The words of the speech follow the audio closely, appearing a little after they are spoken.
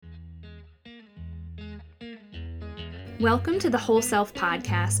Welcome to the Whole Self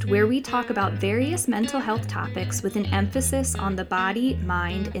Podcast, where we talk about various mental health topics with an emphasis on the body,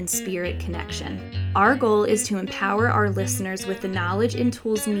 mind, and spirit connection. Our goal is to empower our listeners with the knowledge and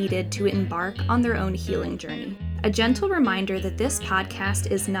tools needed to embark on their own healing journey. A gentle reminder that this podcast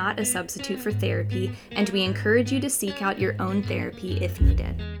is not a substitute for therapy, and we encourage you to seek out your own therapy if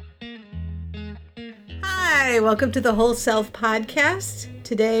needed. Hi, welcome to the Whole Self Podcast.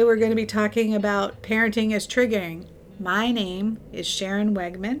 Today we're going to be talking about parenting as triggering. My name is Sharon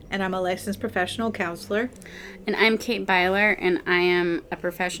Wegman, and I'm a licensed professional counselor. And I'm Kate Byler, and I am a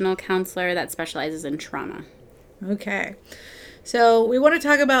professional counselor that specializes in trauma. Okay. So we want to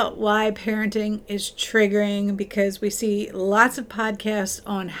talk about why parenting is triggering, because we see lots of podcasts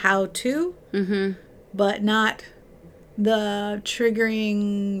on how to, but not the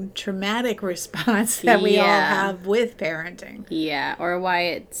triggering traumatic response that we all have with parenting. Yeah, or why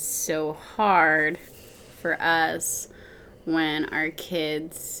it's so hard for us when our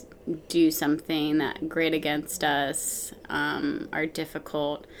kids do something that grate against us, are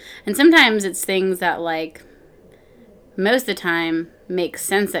difficult. And sometimes it's things that, like, most of the time make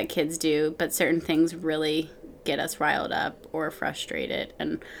sense that kids do, but certain things really get us riled up or frustrated,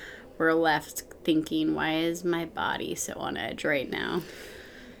 and we're left thinking, why is my body so on edge right now?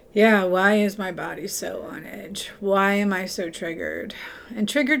 Yeah, why is my body so on edge? Why am I so triggered? And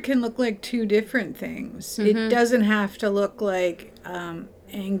triggered can look like two different things. It doesn't have to look like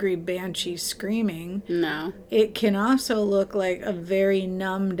angry banshee screaming. No. It can also look like a very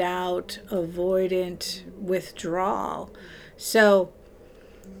numbed out, avoidant withdrawal. So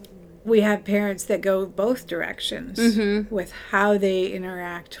we have parents that go both directions with how they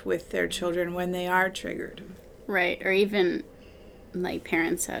interact with their children when they are triggered. Right, or even like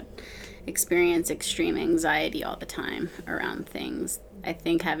parents that experience extreme anxiety all the time around things. I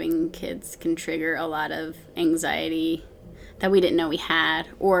think having kids can trigger a lot of anxiety that we didn't know we had,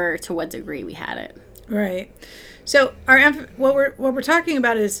 or to what degree we had it. Right. So what we're talking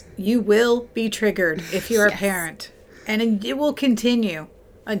about is you will be triggered if you're a parent, and it will continue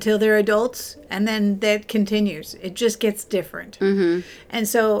until they're adults, and then that continues. It just gets different. And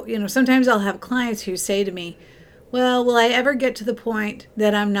so, sometimes I'll have clients who say to me, well, will I ever get to the point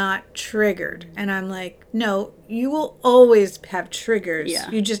that I'm not triggered? And I'm like, no, you will always have triggers. Yeah.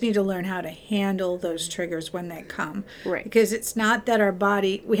 You just need to learn how to handle those triggers when they come. Right. Because it's not that our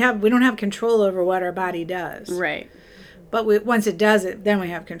body, we don't have control over what our body does. Right. But once it does it, then we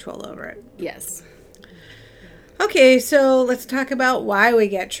have control over it. Yes. Okay, so let's talk about why we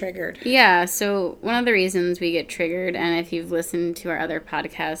get triggered. Yeah, so one of the reasons we get triggered, and if you've listened to our other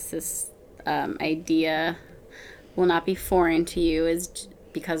podcasts, this idea will not be foreign to you, is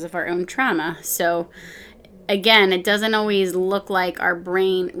because of our own trauma. So again, it doesn't always look like our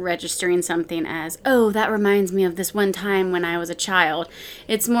brain registering something as, oh, that reminds me of this one time when I was a child.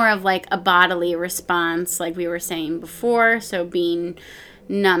 It's more of like a bodily response, like we were saying before. So being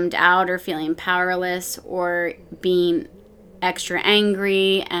numbed out or feeling powerless, or being extra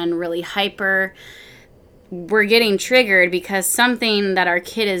angry and really hyper. We're getting triggered because something that our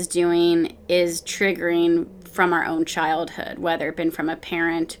kid is doing is triggering from our own childhood, whether it been from a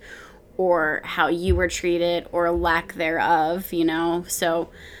parent or how you were treated or lack thereof, So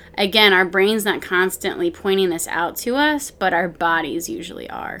again, our brain's not constantly pointing this out to us, but our bodies usually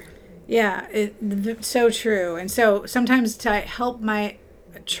are. Yeah, it's so true. And so sometimes trying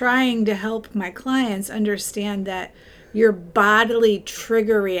to help my clients understand that your bodily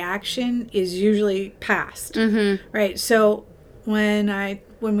trigger reaction is usually past, right? So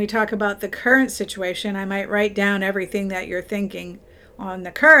when we talk about the current situation, I might write down everything that you're thinking on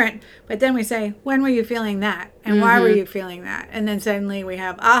the current, but then we say, when were you feeling that? And why were you feeling that? And then suddenly we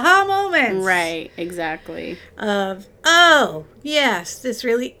have aha moments. Right, exactly. Of, oh, yes, this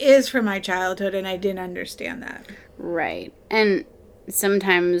really is from my childhood, and I didn't understand that. Right. And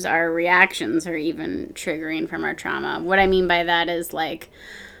sometimes our reactions are even triggering from our trauma. What I mean by that is, like,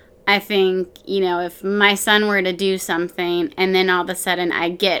 I think, if my son were to do something and then all of a sudden I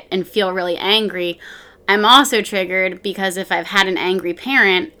get and feel really angry, I'm also triggered because if I've had an angry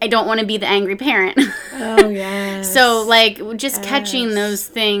parent, I don't want to be the angry parent. Oh, yes. So, like, just catching those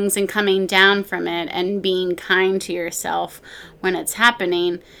things and coming down from it and being kind to yourself when it's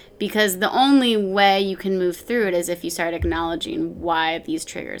happening, because the only way you can move through it is if you start acknowledging why these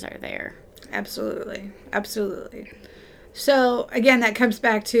triggers are there. Absolutely. Absolutely. So, again, that comes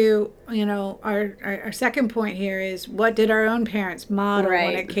back to, our second point here is, what did our own parents model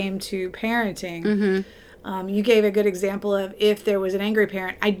when it came to parenting? You gave a good example of, if there was an angry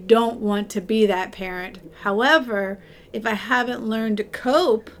parent, I don't want to be that parent. However, if I haven't learned to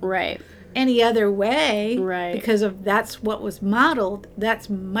cope, any other way, Right. because of that's what was modeled, that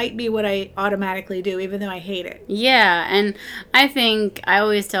might be what I automatically do, even though I hate it. Yeah, and I think I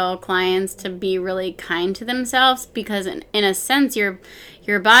always tell clients to be really kind to themselves because in a sense your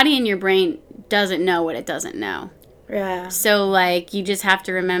body and your brain doesn't know what it doesn't know. Yeah. So, like, you just have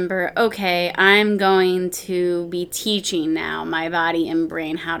to remember, okay, I'm going to be teaching now my body and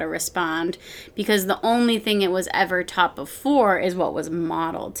brain how to respond because the only thing it was ever taught before is what was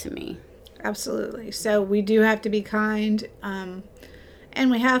modeled to me. Absolutely. So we do have to be kind,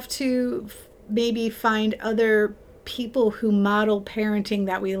 and we have to maybe find other people who model parenting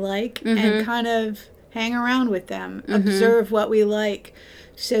that we like and kind of hang around with them, observe what we like,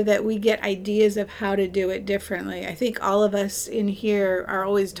 so that we get ideas of how to do it differently. I think all of us in here are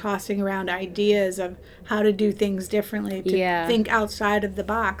always tossing around ideas of how to do things differently, to think outside of the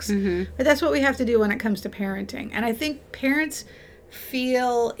box. But that's what we have to do when it comes to parenting. And I think parents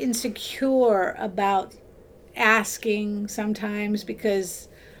feel insecure about asking sometimes because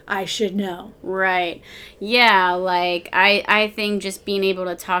I should know. Right. Yeah, like, I think just being able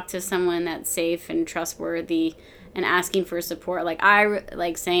to talk to someone that's safe and trustworthy and asking for support,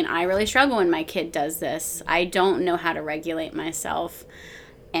 like saying, I really struggle when my kid does this. I don't know how to regulate myself,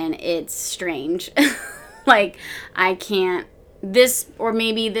 and it's strange. Like, I can't, this, or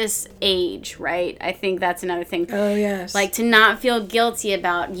maybe this age, right? I think that's another thing. Oh, yes. Like, to not feel guilty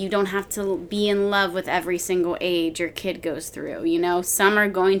about, you don't have to be in love with every single age your kid goes through, you know? Some are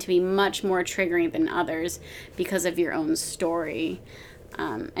going to be much more triggering than others because of your own story.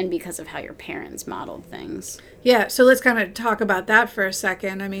 And because of how your parents modeled things. Yeah, so let's kind of talk about that for a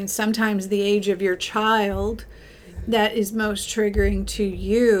second. I mean, sometimes the age of your child that is most triggering to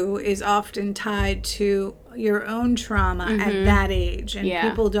you is often tied to your own trauma at that age. And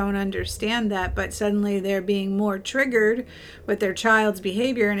people don't understand that, but suddenly they're being more triggered with their child's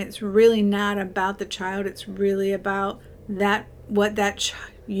behavior, and it's really not about the child. It's really about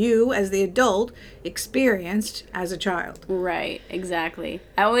you as the adult experienced as a child. Right, exactly.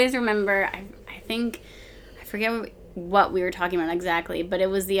 I always remember, I forget what we were talking about exactly, but it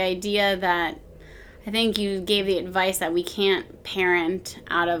was the idea that I think you gave the advice that we can't parent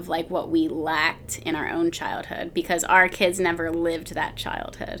out of like what we lacked in our own childhood because our kids never lived that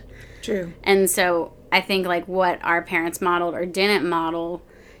childhood. True. And so I think like what our parents modeled or didn't model,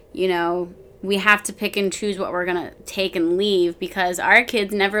 you know, we have to pick and choose what we're going to take and leave because our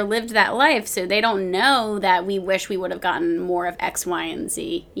kids never lived that life. So they don't know that we wish we would have gotten more of X, Y, and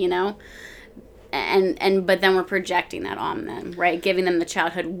Z, you know? But then we're projecting that on them, right? Giving them the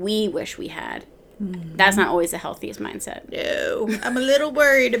childhood we wish we had. That's not always the healthiest mindset. No, I'm a little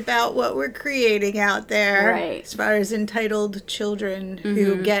worried about what we're creating out there. Right. As far as entitled children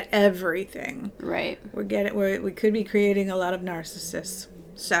who get everything. Right. We could be creating a lot of narcissists.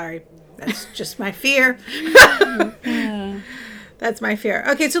 Sorry. That's just my fear. That's my fear.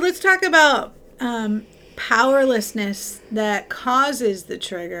 Okay, so let's talk about powerlessness that causes the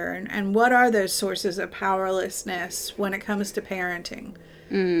trigger, and what are those sources of powerlessness when it comes to parenting?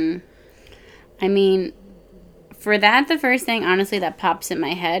 I mean, for that, the first thing, honestly, that pops in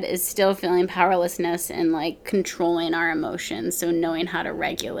my head is still feeling powerlessness and, like, controlling our emotions, so knowing how to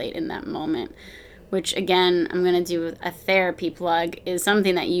regulate in that moment. Which, again, I'm going to do a therapy plug, is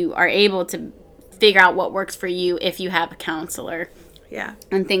something that you are able to figure out what works for you if you have a counselor. Yeah.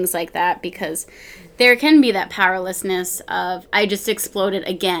 And things like that, because there can be that powerlessness of, I just exploded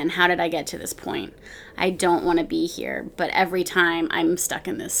again. How did I get to this point? I don't want to be here. But every time I'm stuck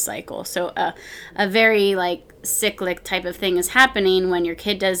in this cycle. So a very, like, cyclic type of thing is happening when your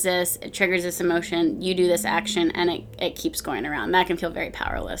kid does this, it triggers this emotion, you do this action, and it keeps going around. That can feel very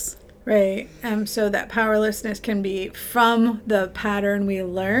powerless. Right. So that powerlessness can be from the pattern we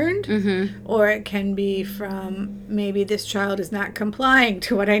learned, or it can be from maybe this child is not complying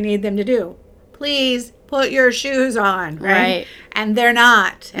to what I need them to do. Please put your shoes on, right? And they're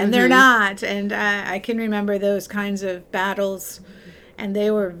not, and they're not. And I can remember those kinds of battles, and they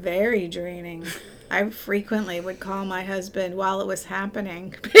were very draining. I frequently would call my husband while it was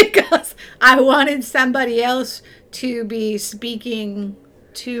happening because I wanted somebody else to be speaking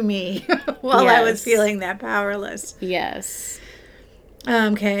to me while I was feeling that powerless. Yes.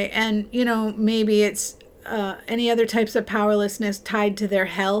 Okay, and maybe it's any other types of powerlessness tied to their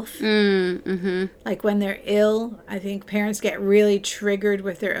health. Like when they're ill, I think parents get really triggered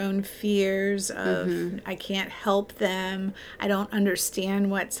with their own fears of I can't help them, I don't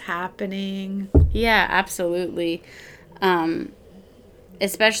understand what's happening. Yeah, absolutely.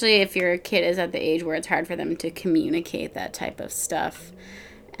 Especially if your kid is at the age where it's hard for them to communicate that type of stuff.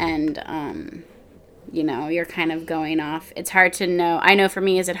 And you're kind of going off. It's hard to know. I know for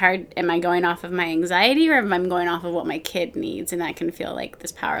me, is it hard? Am I going off of my anxiety, or am I going off of what my kid needs? And that can feel like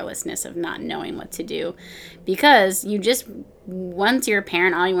this powerlessness of not knowing what to do, because once you're a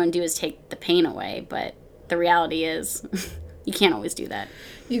parent, all you want to do is take the pain away. But the reality is you can't always do that.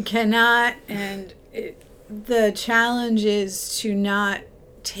 You cannot. And the challenge is to not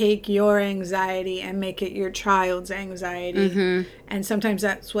take your anxiety and make it your child's anxiety. Mm-hmm. And sometimes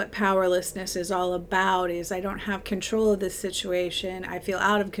that's what powerlessness is all about, is I don't have control of this situation. I feel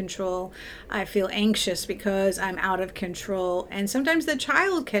out of control. I feel anxious because I'm out of control. And sometimes the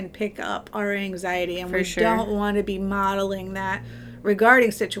child can pick up our anxiety, and we don't want to be modeling that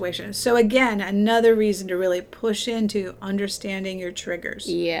regarding situations. So again, another reason to really push into understanding your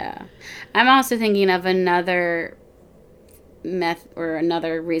triggers. Yeah. I'm also thinking of another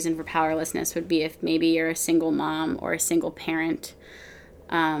another reason for powerlessness would be if maybe you're a single mom or a single parent,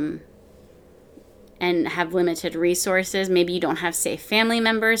 and have limited resources. Maybe you don't have safe family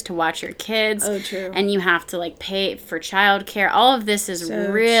members to watch your kids. Oh, true. And you have to pay for childcare. All of this is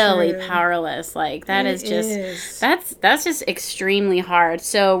really powerless. That is just that's just extremely hard.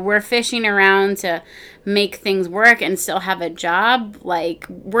 So we're fishing around to make things work and still have a job.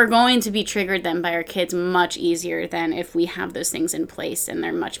 We're going to be triggered then by our kids much easier than if we have those things in place and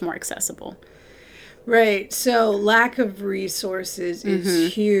they're much more accessible. Right. So lack of resources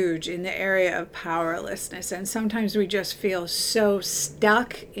is huge in the area of powerlessness. And sometimes we just feel so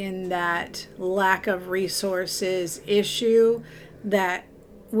stuck in that lack of resources issue that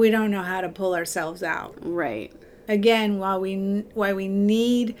we don't know how to pull ourselves out. Right. Again, why we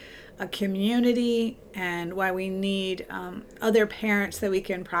need a community and why we need other parents that we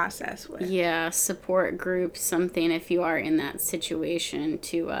can process with. Yeah, support groups, something if you are in that situation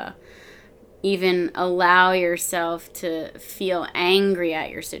to even allow yourself to feel angry at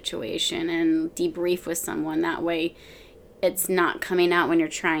your situation and debrief with someone. That way it's not coming out when you're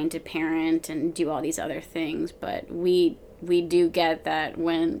trying to parent and do all these other things. But we do get that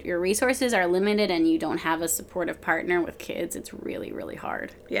when your resources are limited and you don't have a supportive partner with kids, it's really, really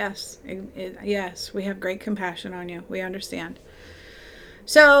hard. Yes. Yes, we have great compassion on you. We understand.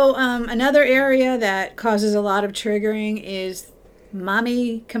 So another area that causes a lot of triggering is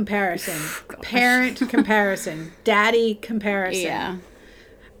mommy comparison, parent comparison, daddy comparison. Yeah.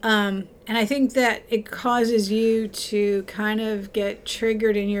 And I think that it causes you to kind of get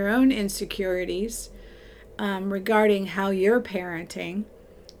triggered in your own insecurities regarding how you're parenting.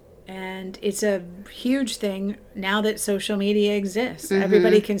 And it's a huge thing now that social media exists. Mm-hmm.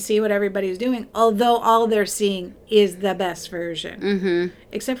 Everybody can see what everybody's doing, although all they're seeing is the best version. Mm-hmm.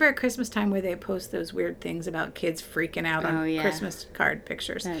 Except for at Christmas time where they post those weird things about kids freaking out on Christmas card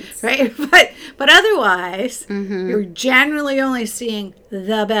pictures. Right? But otherwise, you're generally only seeing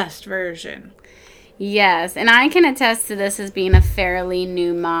the best version. Yes, and I can attest to this as being a fairly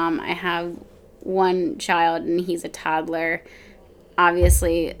new mom. I have one child and he's a toddler.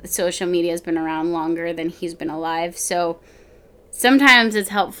 Obviously, social media has been around longer than he's been alive. So sometimes it's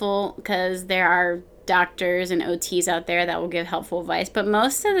helpful because there are doctors and OTs out there that will give helpful advice. But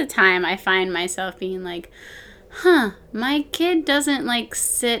most of the time, I find myself being like, my kid doesn't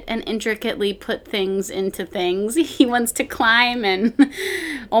sit and intricately put things into things. He wants to climb and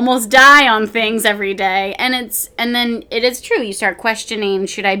almost die on things every day. And then it is true. You start questioning,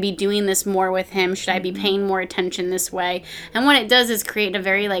 should I be doing this more with him? Should I be paying more attention this way? And what it does is create a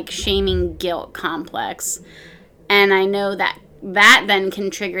very shaming guilt complex. And I know that then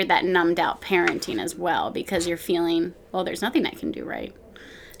can trigger that numbed out parenting as well, because you're feeling, well, there's nothing I can do right.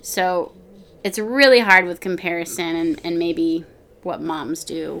 So it's really hard with comparison and maybe what moms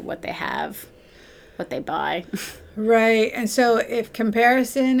do, what they have, what they buy. Right. And so if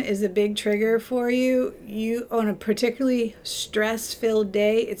comparison is a big trigger for you on a particularly stress-filled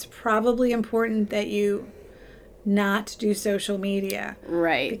day, it's probably important that you not do social media.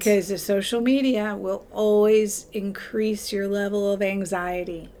 Right. Because the social media will always increase your level of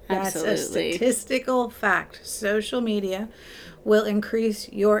anxiety. Absolutely. That's a statistical fact. Social media will increase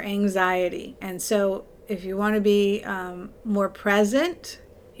your anxiety. And so if you want to be more present,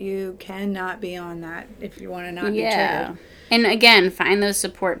 you cannot be on that if you want to not be triggered. And again, find those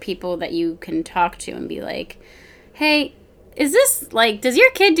support people that you can talk to and be like, hey, is this does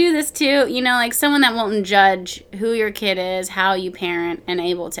your kid do this too? Someone that won't judge who your kid is, how you parent, and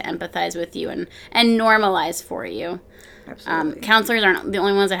able to empathize with you and normalize for you. Absolutely. Counselors aren't the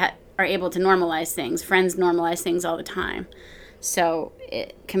only ones that are able to normalize things. Friends normalize things all the time. So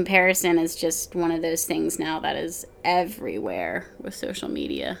comparison is just one of those things now that is everywhere with social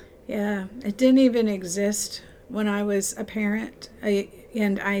media. Yeah, it didn't even exist when I was a parent.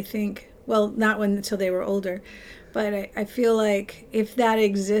 And I think Well, not until they were older. But I feel like if that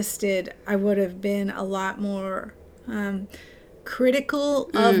existed, I would have been a lot more critical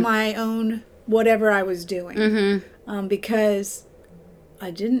of my own whatever I was doing. Because I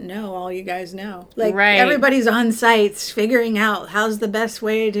didn't know all you guys know. Like, everybody's on sites figuring out how's the best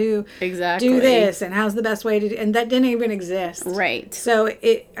way to do this and how's the best way to and that didn't even exist. Right. So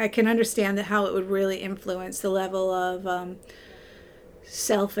I can understand how it would really influence the level of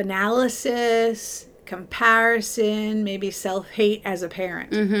self-analysis, comparison, maybe self-hate as a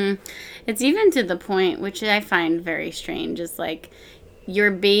parent. It's even to the point, which I find very strange, is like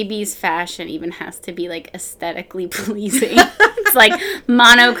your baby's fashion even has to be like aesthetically pleasing. It's like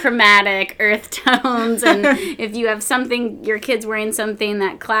monochromatic earth tones, and if you have something, your kid's wearing something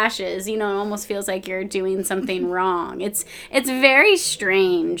that clashes, you know, it almost feels like you're doing something wrong. It's very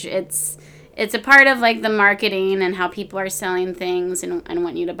strange. It's a part of like the marketing and how people are selling things and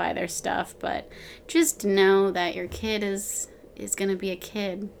want you to buy their stuff, but just know that your kid is going to be a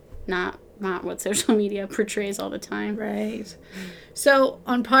kid, not what social media portrays all the time. Right. So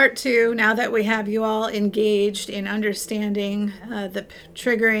on part 2, now that we have you all engaged in understanding the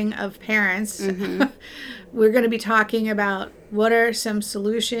triggering of parents, we're going to be talking about what are some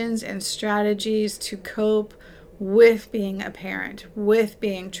solutions and strategies to cope with being a parent, with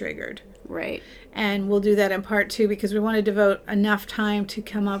being triggered. Right. And we'll do that in part 2 because we want to devote enough time to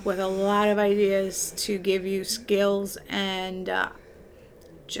come up with a lot of ideas to give you skills and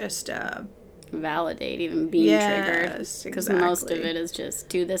just validate even being triggered. Because most of it is just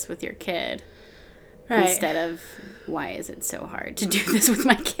do this with your kid. Right. Instead of why is it so hard to do this with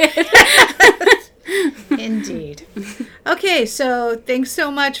my kid? Indeed. Okay, so thanks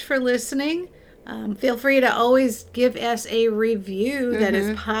so much for listening. Feel free to always give us a review that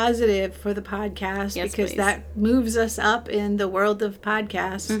is positive for the podcast, because that moves us up in the world of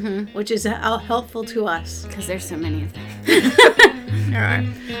podcasts, which is helpful to us. Because there's so many of them. All right.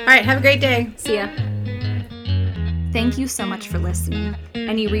 Have a great day. See ya. Thank you so much for listening.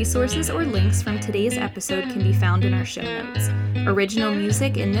 Any resources or links from today's episode can be found in our show notes. Original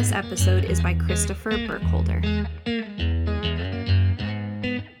music in this episode is by Christopher Burkholder.